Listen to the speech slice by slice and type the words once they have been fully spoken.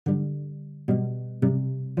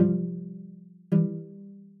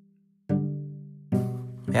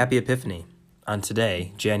Happy Epiphany on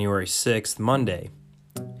today, January 6th, Monday,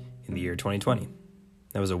 in the year 2020.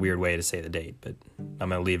 That was a weird way to say the date, but I'm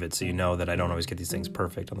going to leave it so you know that I don't always get these things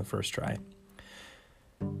perfect on the first try.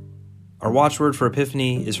 Our watchword for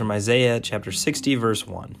Epiphany is from Isaiah chapter 60, verse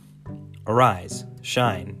 1. Arise,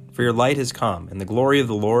 shine, for your light has come, and the glory of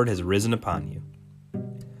the Lord has risen upon you.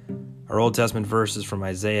 Our Old Testament verse is from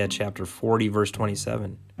Isaiah chapter 40, verse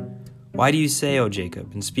 27. Why do you say, O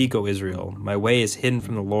Jacob, and speak, O Israel, my way is hidden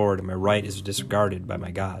from the Lord, and my right is disregarded by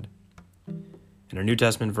my God? And our New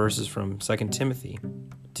Testament verse is from 2 Timothy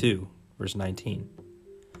 2, verse 19.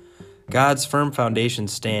 God's firm foundation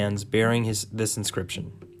stands, bearing this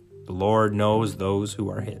inscription: The Lord knows those who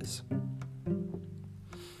are his.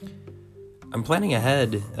 I'm planning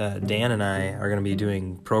ahead. Dan and I are going to be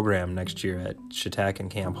doing program next year at Chautauqua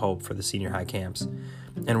and Camp Hope for the senior high camps.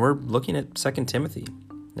 And we're looking at 2 Timothy.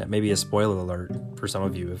 That may be a spoiler alert for some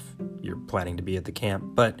of you if you're planning to be at the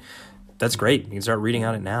camp, but that's great. You can start reading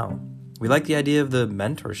on it now. We like the idea of the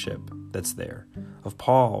mentorship that's there, of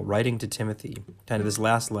Paul writing to Timothy, kind of this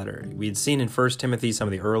last letter. We had seen in 1 Timothy some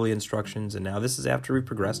of the early instructions, and now this is after we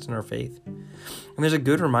progressed in our faith. And there's a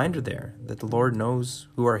good reminder there that the Lord knows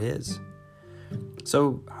who are his.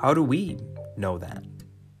 So how do we know that?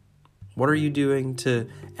 What are you doing to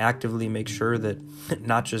actively make sure that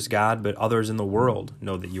not just God, but others in the world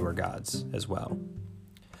know that you are God's as well?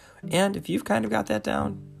 And if you've kind of got that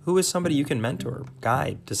down, who is somebody you can mentor,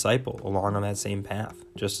 guide, disciple along on that same path,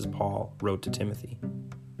 just as Paul wrote to Timothy?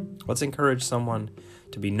 Let's encourage someone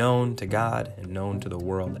to be known to God and known to the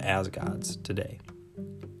world as God's today.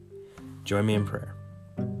 Join me in prayer.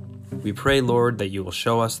 We pray, Lord, that you will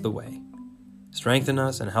show us the way. Strengthen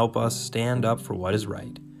us and help us stand up for what is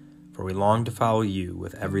right, for we long to follow you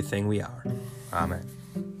with everything we are. Amen.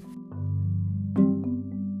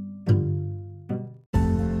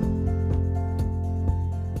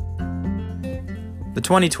 The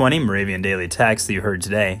 2020 Moravian Daily Text that you heard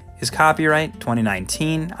today is copyright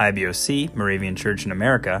 2019 IBOC Moravian Church in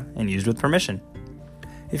America and used with permission.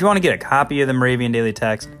 If you want to get a copy of the Moravian Daily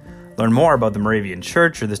Text, learn more about the Moravian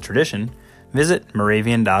Church or this tradition, visit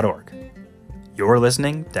moravian.org. You're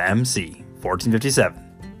listening to MC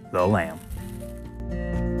 1457, The Lamb.